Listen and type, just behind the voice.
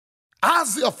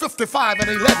Isaiah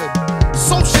 55:11.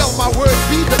 So shall my word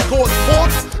be that goeth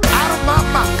forth out of my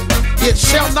mouth. It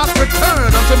shall not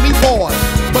return unto me void,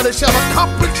 but it shall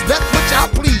accomplish that which I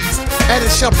please, and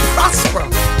it shall prosper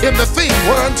in the thing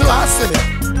whereunto I sent it.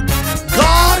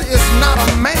 God is not a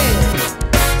man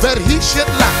that he should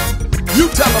lie. You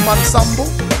tell him, Ensemble.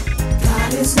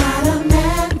 God is not a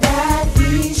man that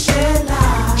he should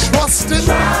lie. Trust him.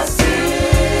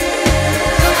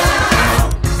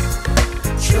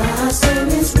 Trust in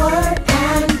his word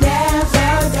and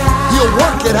never doubt. He'll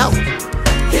work it out.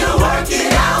 He'll work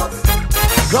it out.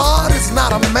 God is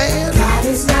not a man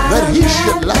that he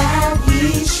should lie.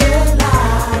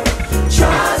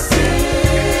 Trust him.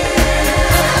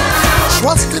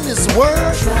 Trust in his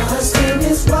word. Trust in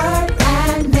his word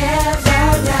and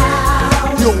never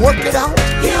doubt. He'll work it out.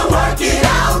 He'll work it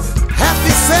out. Hath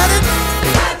he said it?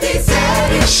 Hath he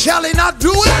said it? Shall he not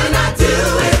do it? Shall he not do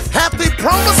it? Hath he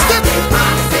promised it? He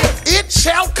promised it. It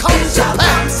shall come to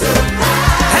pass.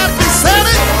 Hath he said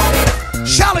it?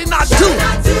 Shall he not do it?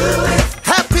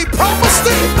 Hath he promised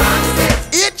it?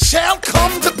 It shall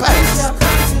come to pass.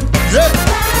 Yeah.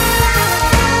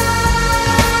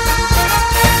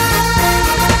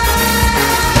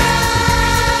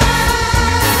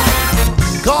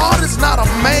 God is not a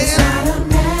man.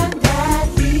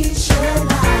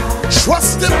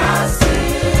 Trust him.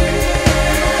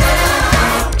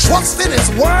 Trust in his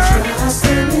word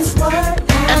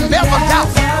and never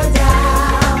doubt.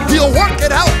 He'll work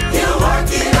it out.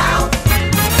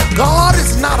 God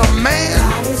is not a man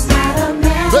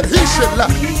that he should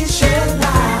lie.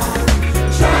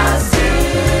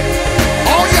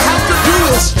 All you have to do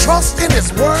is trust in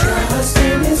his word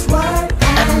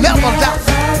and never doubt.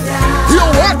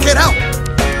 He'll work it out.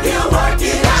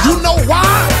 You know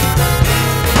why?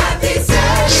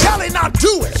 Shall he not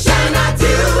do it?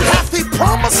 Hath he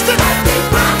promised it?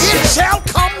 It shall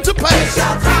come to pass.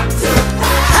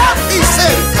 Hath he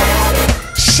said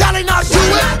it? Shall he not do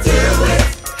it?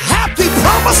 Hath he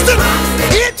promised it?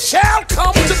 It shall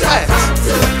come to pass.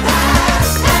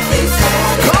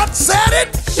 God said it.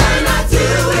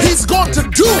 He's going to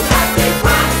do it.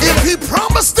 If he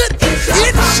promised it,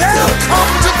 it shall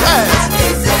come to pass.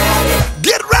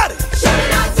 Get ready.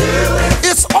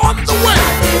 It's on the way.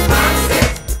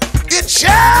 It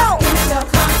shall.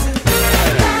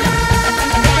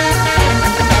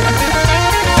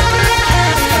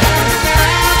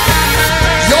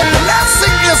 Your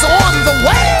blessing is on the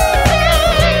way.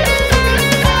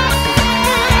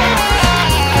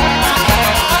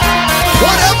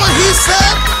 Whatever he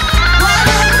said,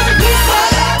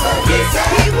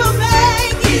 he will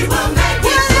make it.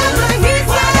 Whatever he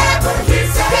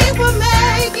said, he will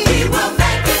make it.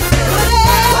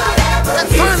 that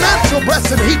financial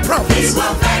blessing he promised, Oh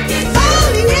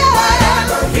yeah,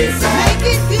 make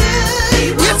it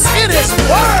good. it's in his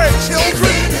word.